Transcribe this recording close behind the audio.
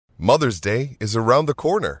Mother's Day is around the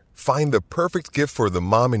corner. Find the perfect gift for the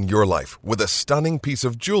mom in your life with a stunning piece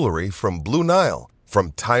of jewelry from Blue Nile.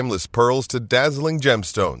 From timeless pearls to dazzling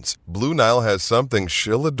gemstones, Blue Nile has something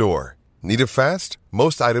she'll adore. Need it fast?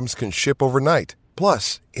 Most items can ship overnight.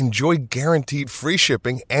 Plus, enjoy guaranteed free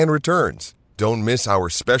shipping and returns. Don't miss our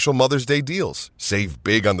special Mother's Day deals. Save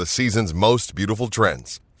big on the season's most beautiful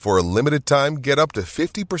trends. For a limited time, get up to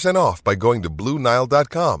 50% off by going to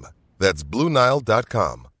BlueNile.com. That's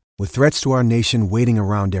BlueNile.com. With threats to our nation waiting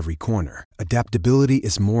around every corner, adaptability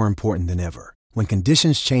is more important than ever. When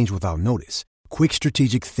conditions change without notice, quick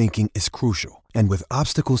strategic thinking is crucial. And with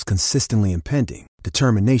obstacles consistently impending,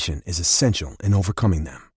 determination is essential in overcoming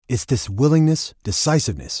them. It's this willingness,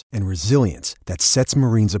 decisiveness, and resilience that sets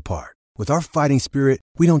Marines apart. With our fighting spirit,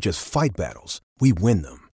 we don't just fight battles, we win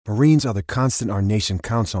them. Marines are the constant our nation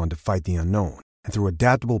counts on to fight the unknown. And through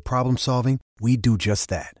adaptable problem solving, we do just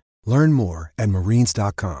that. Learn more at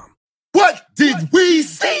Marines.com. What did we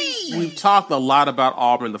see? We've talked a lot about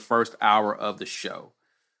Auburn the first hour of the show.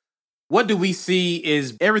 What do we see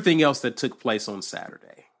is everything else that took place on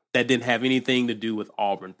Saturday that didn't have anything to do with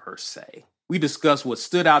Auburn per se. We discussed what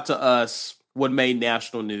stood out to us, what made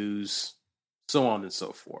national news, so on and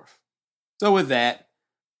so forth. So with that,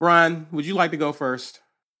 Brian, would you like to go first?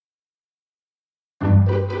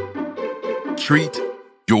 Treat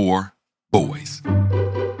your boys.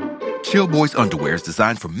 Chill Boys underwear is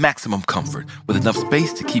designed for maximum comfort with enough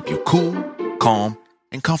space to keep you cool, calm,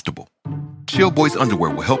 and comfortable. Chill Boys underwear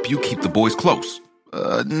will help you keep the boys close.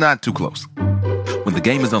 Not too close. When the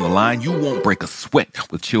game is on the line, you won't break a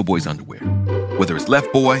sweat with Chill Boys underwear. Whether it's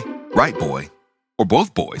left boy, right boy, or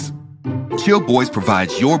both boys, Chill Boys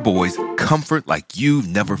provides your boys comfort like you've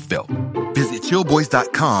never felt. Visit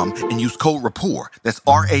chillboys.com and use code RAPPORT, that's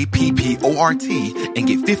RAPPORT, and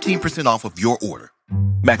get 15% off of your order.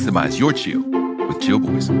 Maximize your chill with Chill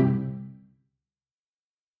Boys.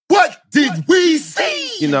 What did we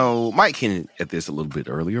see? You know, Mike hinted at this a little bit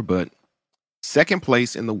earlier, but second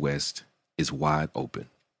place in the West is wide open.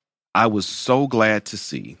 I was so glad to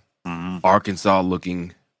see Arkansas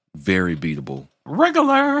looking very beatable.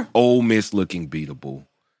 Regular. Ole Miss looking beatable.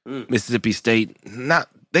 Mississippi State,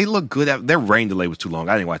 they look good. Their rain delay was too long.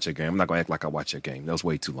 I didn't watch that game. I'm not going to act like I watched that game. That was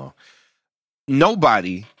way too long.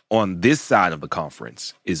 Nobody on this side of the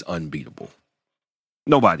conference is unbeatable.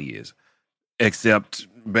 Nobody is. Except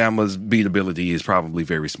Bama's beatability is probably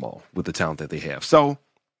very small with the talent that they have. So,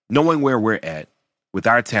 knowing where we're at with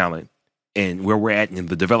our talent and where we're at in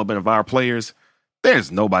the development of our players,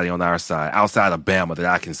 there's nobody on our side outside of Bama that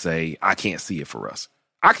I can say, I can't see it for us.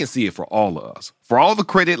 I can see it for all of us. For all the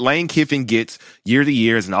credit Lane Kiffin gets year to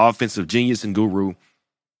year as an offensive genius and guru,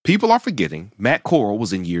 people are forgetting Matt Corral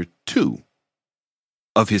was in year 2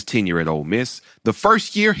 of his tenure at Ole Miss. The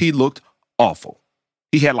first year, he looked awful.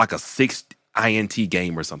 He had like a 6th INT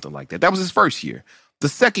game or something like that. That was his first year. The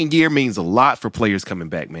second year means a lot for players coming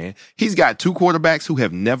back, man. He's got 2 quarterbacks who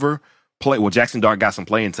have never played. Well, Jackson Dart got some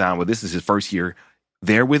playing time, but this is his first year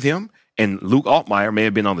there with him. And Luke Altmaier may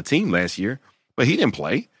have been on the team last year, but he didn't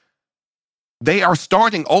play. They are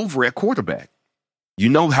starting over at quarterback. You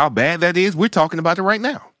know how bad that is? We're talking about it right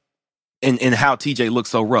now. And how TJ looks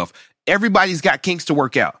so rough. Everybody's got kinks to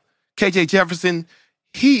work out. KJ Jefferson,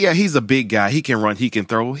 he's a big guy. He can run, he can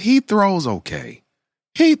throw. He throws okay.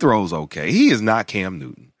 He is not Cam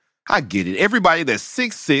Newton. I get it. Everybody that's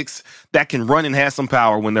 6'6", that can run and has some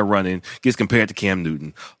power when they're running gets compared to Cam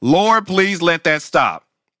Newton. Lord, please let that stop.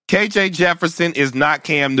 KJ Jefferson is not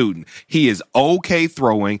Cam Newton. He is okay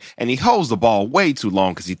throwing, and he holds the ball way too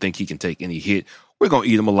long because he thinks he can take any hit. We're going to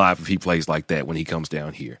eat him alive if he plays like that when he comes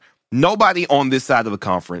down here. Nobody on this side of the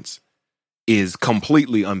conference is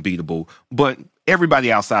completely unbeatable, but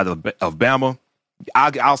everybody outside of Bama,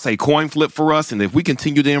 I'll say coin flip for us, and if we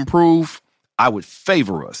continue to improve, I would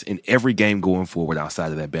favor us in every game going forward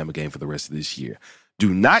outside of that Bama game for the rest of this year.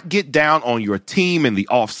 Do not get down on your team in the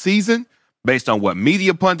offseason based on what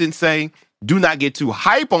media pundits say. Do not get too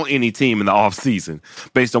hype on any team in the offseason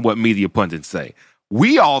based on what media pundits say.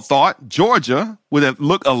 We all thought Georgia would have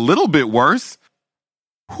looked a little bit worse.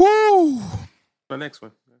 Whoo! The next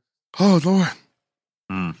one. Oh, Lord.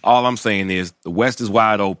 All I'm saying is the West is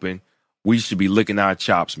wide open. We should be licking our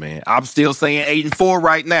chops, man. I'm still saying 8-4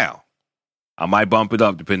 right now. I might bump it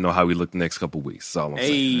up depending on how we look the next couple weeks. That's all I'm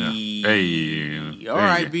saying. Hey. All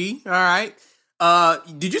right, B. All right.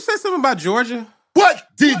 Did you say something about Georgia? What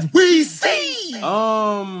did we see?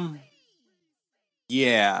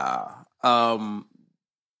 Yeah.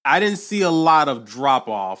 I didn't see a lot of drop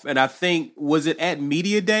off, and I think was it at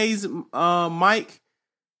Media Days, Mike,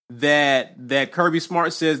 that Kirby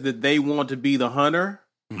Smart says that they want to be the hunter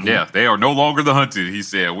Yeah, they are no longer the hunted. He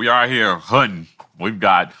said, we are here hunting. We've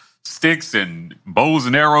got sticks and bows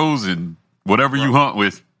and arrows and whatever you hunt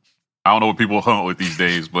with. I don't know what people hunt with these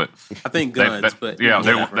days, but I think guns.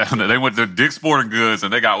 They went to Dick's Sporting Goods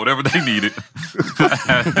and they got whatever they needed,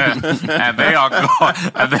 and they are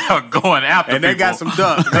going after. And they got some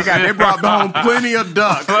ducks. They brought home plenty of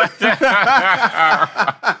ducks.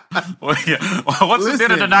 What's the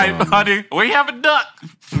dinner tonight, honey? We have a duck.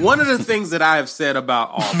 One of the things that I have said about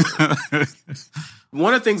Auburn.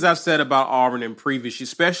 One of the things I've said about Auburn in previous,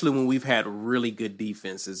 especially when we've had really good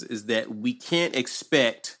defenses, is that we can't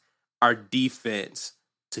expect our defense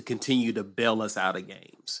to continue to bail us out of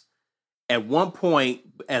games. At one point,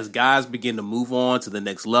 as guys begin to move on to the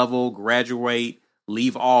next level, graduate,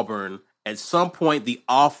 leave Auburn, at some point the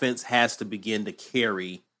offense has to begin to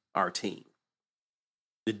carry our team.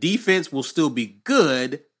 The defense will still be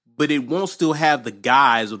good, but it won't still have the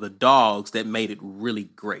guys or the dogs that made it really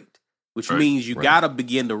great, which means you got to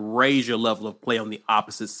begin to raise your level of play on the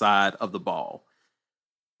opposite side of the ball.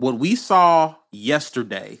 What we saw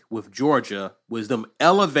yesterday with Georgia was them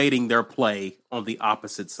elevating their play on the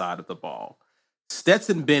opposite side of the ball.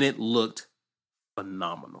 Stetson Bennett looked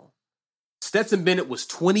phenomenal. Stetson Bennett was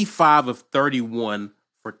 25 of 31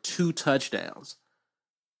 for 2 touchdowns.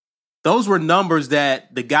 Those were numbers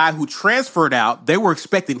that the guy who transferred out, they were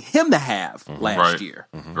expecting him to have last year.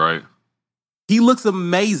 Right. He looks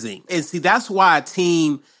amazing. And see, that's why a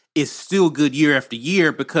team is still good year after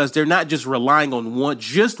year, because they're not just relying on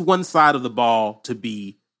just one side of the ball to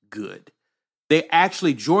be good.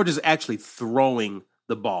 Georgia's actually throwing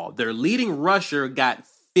the ball. Their leading rusher got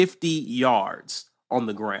 50 yards on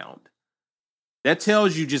the ground. That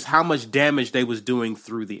tells you just how much damage they was doing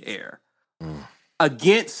through the air.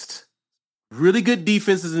 Against really good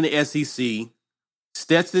defenses in the SEC,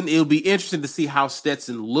 Stetson, it'll be interesting to see how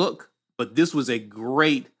Stetson look, but this was a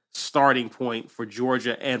great starting point for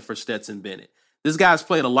Georgia and for Stetson Bennett. This guy's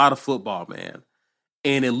played a lot of football, man.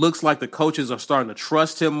 And it looks like the coaches are starting to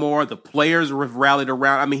trust him more. The players have rallied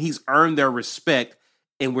around. I mean, he's earned their respect,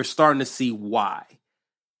 and we're starting to see why.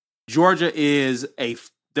 Georgia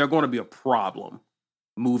they're going to be a problem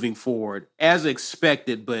moving forward, as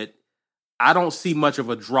expected, but I don't see much of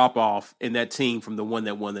a drop-off in that team from the one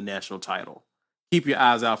that won the national title. Keep your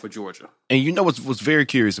eyes out for Georgia. And you know what's very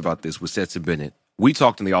curious about this with Stetson Bennett? We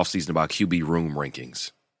talked in the offseason about QB room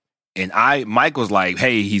rankings. And Mike was like,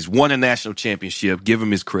 hey, he's won a national championship. Give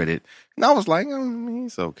him his credit. And I was like,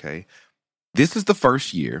 he's okay. This is the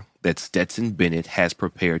first year that Stetson Bennett has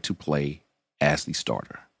prepared to play as the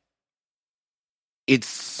starter. It's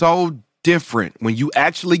so different when you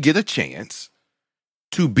actually get a chance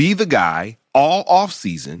to be the guy all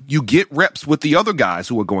offseason. You get reps with the other guys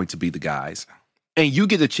who are going to be the guys. And you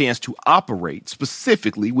get a chance to operate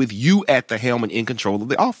specifically with you at the helm and in control of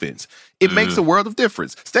the offense. It makes a world of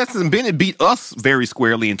difference. Stetson Bennett beat us very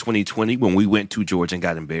squarely in 2020 when we went to Georgia and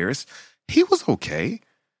got embarrassed. He was okay.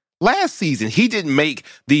 Last season, he didn't make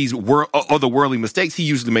these otherworldly mistakes. He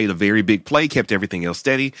usually made a very big play, kept everything else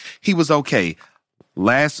steady. He was okay.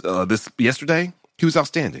 Yesterday, he was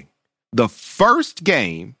outstanding. The first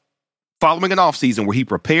game following an offseason where he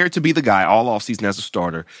prepared to be the guy all offseason as a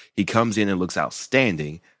starter, he comes in and looks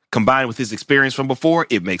outstanding. Combined with his experience from before,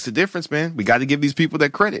 it makes a difference, man. We got to give these people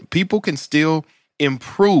that credit. People can still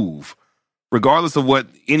improve, regardless of what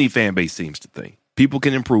any fan base seems to think. People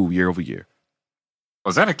can improve year over year.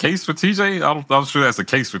 Was that a case for TJ? I'm sure that's a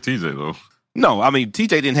case for TJ, though. No, I mean, TJ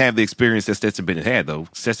didn't have the experience that Stetson Bennett had, though.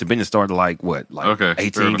 Stetson Bennett started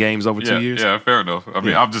 18 games over 2 years? Yeah, fair enough. I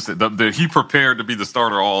mean, I'm just he prepared to be the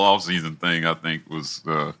starter all offseason thing, I think, was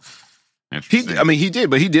interesting. He did,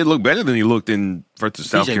 but he did look better than he looked in versus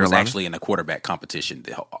South Carolina. was actually in a quarterback competition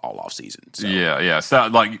all offseason. So. Yeah. So,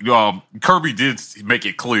 Kirby did make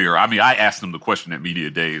it clear. I mean, I asked him the question at media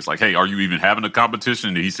days, like, hey, are you even having a competition?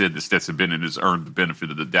 And he said that Stetson Bennett has earned the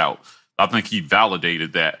benefit of the doubt. I think he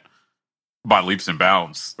validated that by leaps and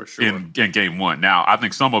bounds for sure in game one. Now, I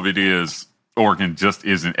think some of it is Oregon just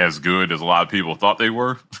isn't as good as a lot of people thought they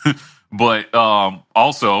were. but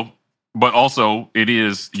also it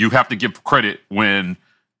is, you have to give credit when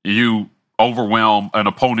you overwhelm an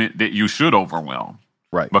opponent that you should overwhelm.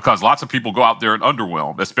 Right. Because lots of people go out there and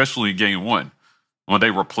underwhelm, especially in game one, when they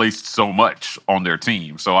replaced so much on their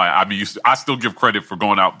team. So, I still give credit for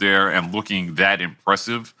going out there and looking that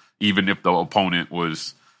impressive, even if the opponent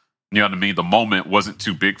was, you know what I mean, the moment wasn't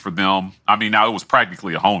too big for them. I mean, now it was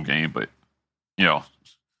practically a home game, but, you know,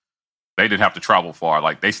 they didn't have to travel far.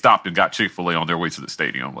 Like, they stopped and got Chick-fil-A on their way to the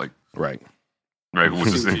stadium. Like, right. Right. I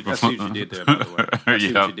see what you did there, by the way. I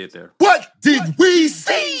see what you did there. What did we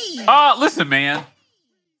see? Listen, man.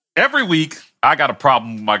 Every week I got a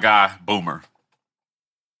problem with my guy, Boomer.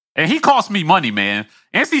 And he cost me money, man.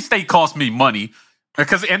 NC State cost me money.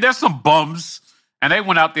 And there's some bums. And they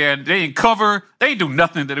went out there and they didn't cover. They didn't do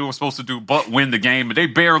nothing that they were supposed to do but win the game. And they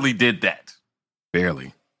barely did that.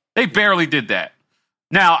 Barely. They barely did that.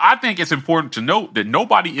 Now, I think it's important to note that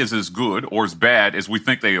nobody is as good or as bad as we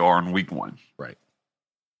think they are in week one. Right.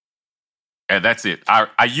 And that's it.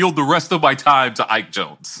 I yield the rest of my time to Ike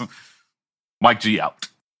Jones. Mike G out.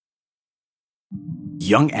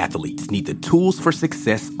 Young athletes need the tools for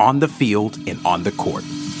success on the field and on the court.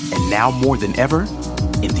 And now more than ever,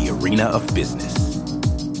 in the arena of business.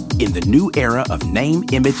 In the new era of name,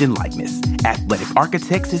 image, and likeness, Athletic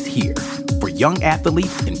Architects is here for young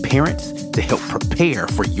athletes and parents to help prepare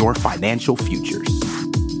for your financial futures.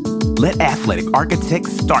 Let Athletic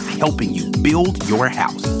Architects start helping you build your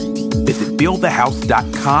house. Visit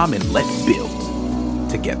buildthehouse.com and let's build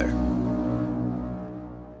together.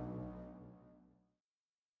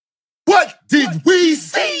 What did we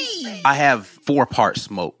see? I have 4-part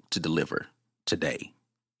smoke to deliver today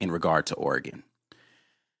in regard to Oregon.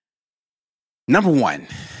 Number 1,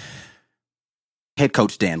 head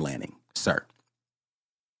coach Dan Lanning, sir.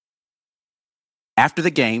 After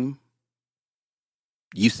the game,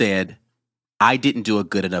 you said, I didn't do a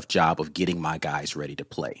good enough job of getting my guys ready to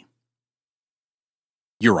play.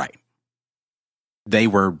 You're right. They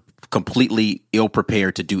were completely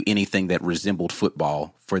ill-prepared to do anything that resembled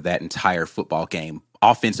football for that entire football game,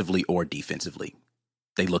 offensively or defensively.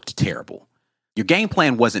 They looked terrible. Your game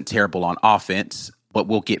plan wasn't terrible on offense, but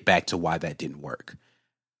we'll get back to why that didn't work.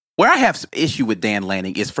 Where I have some issue with Dan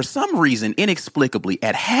Lanning is for some reason, inexplicably,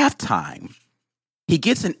 at halftime, he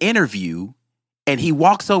gets an interview and he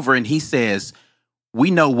walks over and he says, we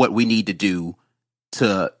know what we need to do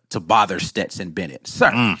to bother Stetson Bennett.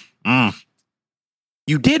 Sir,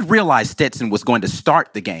 you did realize Stetson was going to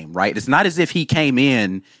start the game, right? It's not as if he came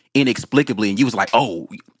in inexplicably and you was like, oh,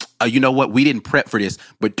 you know what? We didn't prep for this,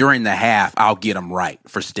 but during the half, I'll get him right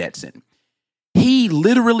for Stetson. He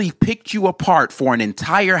literally picked you apart for an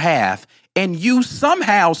entire half, and you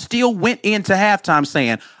somehow still went into halftime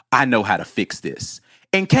saying, I know how to fix this,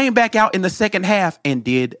 and came back out in the second half and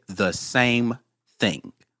did the same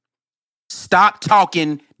thing. Stop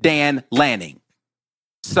talking, Dan Lanning.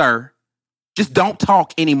 Sir, just don't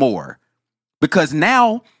talk anymore, because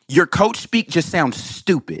now your coach speak just sounds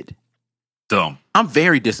stupid. Dumb. I'm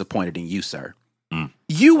very disappointed in you, sir.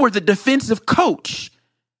 You were the defensive coach.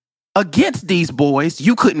 Against these boys,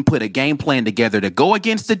 you couldn't put a game plan together to go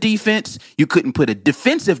against the defense. You couldn't put a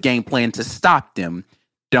defensive game plan to stop them.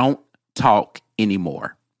 Don't talk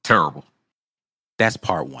anymore. Terrible. That's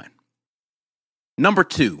part 1. Number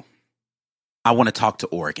 2, I want to talk to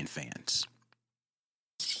Oregon fans.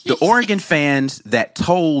 The Oregon fans that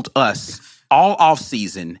told us all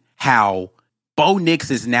offseason how Bo Nix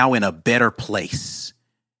is now in a better place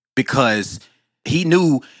because he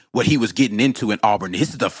knew what he was getting into in Auburn. This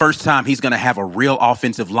is the first time he's going to have a real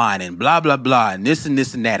offensive line and blah, blah, blah, and this and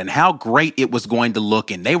that, and how great it was going to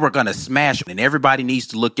look, and they were going to smash, and everybody needs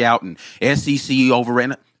to look out, and SEC over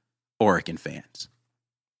and Oregon fans.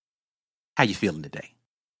 How you feeling today?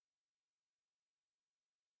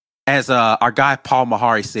 As our guy Paul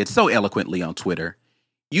Mahari said so eloquently on Twitter,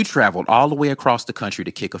 you traveled all the way across the country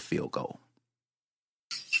to kick a field goal.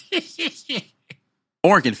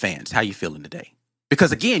 Oregon fans, how you feeling today?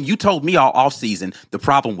 Because, again, you told me all offseason the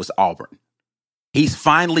problem was Auburn. He's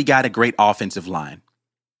finally got a great offensive line.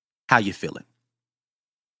 How you feeling?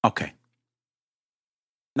 Okay.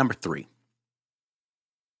 Number 3.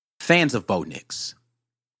 Fans of Bo Nix.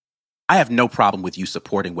 I have no problem with you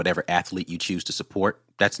supporting whatever athlete you choose to support.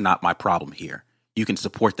 That's not my problem here. You can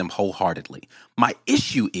support them wholeheartedly. My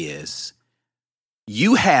issue is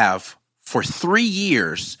you have, for 3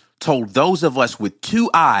 years, told those of us with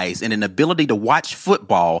 2 eyes and an ability to watch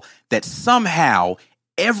football that somehow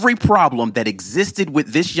every problem that existed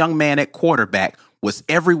with this young man at quarterback was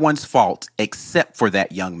everyone's fault except for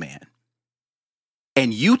that young man.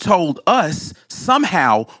 And you told us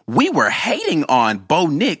somehow we were hating on Bo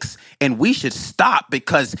Nix and we should stop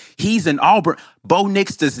because he's in Auburn. Bo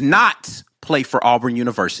Nix does not play for Auburn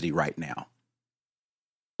University right now.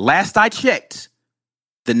 Last I checked,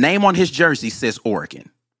 the name on his jersey says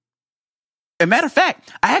Oregon. As a matter of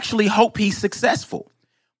fact, I actually hope he's successful.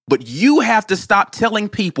 But you have to stop telling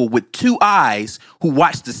people with 2 eyes who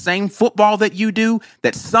watch the same football that you do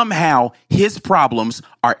that somehow his problems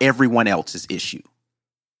are everyone else's issue.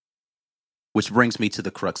 Which brings me to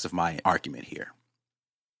the crux of my argument here.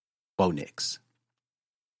 Bo Nix.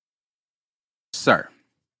 Sir,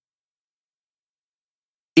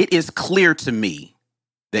 it is clear to me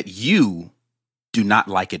that you do not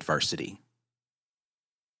like adversity.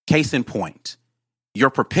 Case in point, your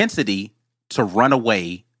propensity to run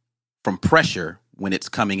away from pressure when it's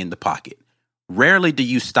coming in the pocket. Rarely do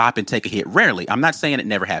you stop and take a hit. Rarely. I'm not saying it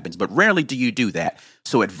never happens, but rarely do you do that.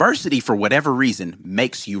 So adversity, for whatever reason,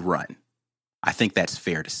 makes you run. I think that's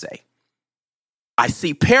fair to say. I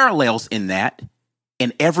see parallels in that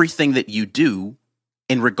in everything that you do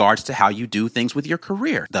in regards to how you do things with your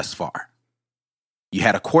career thus far. You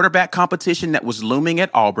had a quarterback competition that was looming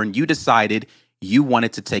at Auburn. You decided you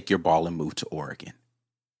wanted to take your ball and move to Oregon.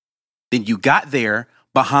 Then you got there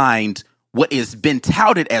behind what has been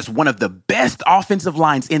touted as one of the best offensive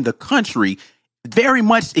lines in the country, very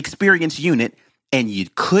much experienced unit, and you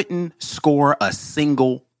couldn't score a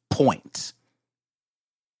single point.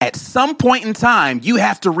 At some point in time, you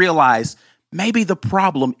have to realize maybe the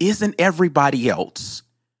problem isn't everybody else.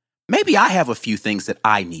 Maybe I have a few things that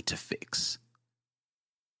I need to fix.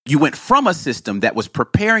 You went from a system that was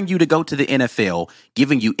preparing you to go to the NFL,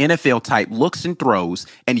 giving you NFL-type looks and throws,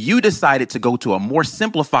 and you decided to go to a more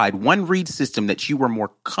simplified one-read system that you were more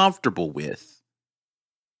comfortable with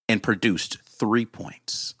and produced 3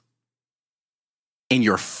 points. In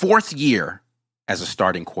your 4th year as a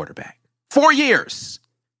starting quarterback. 4 years.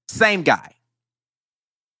 Same guy.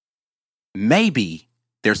 Maybe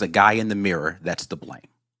there's a guy in the mirror that's to blame.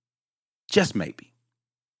 Just maybe.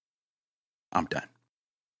 I'm done.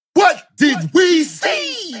 What did we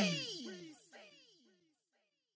see?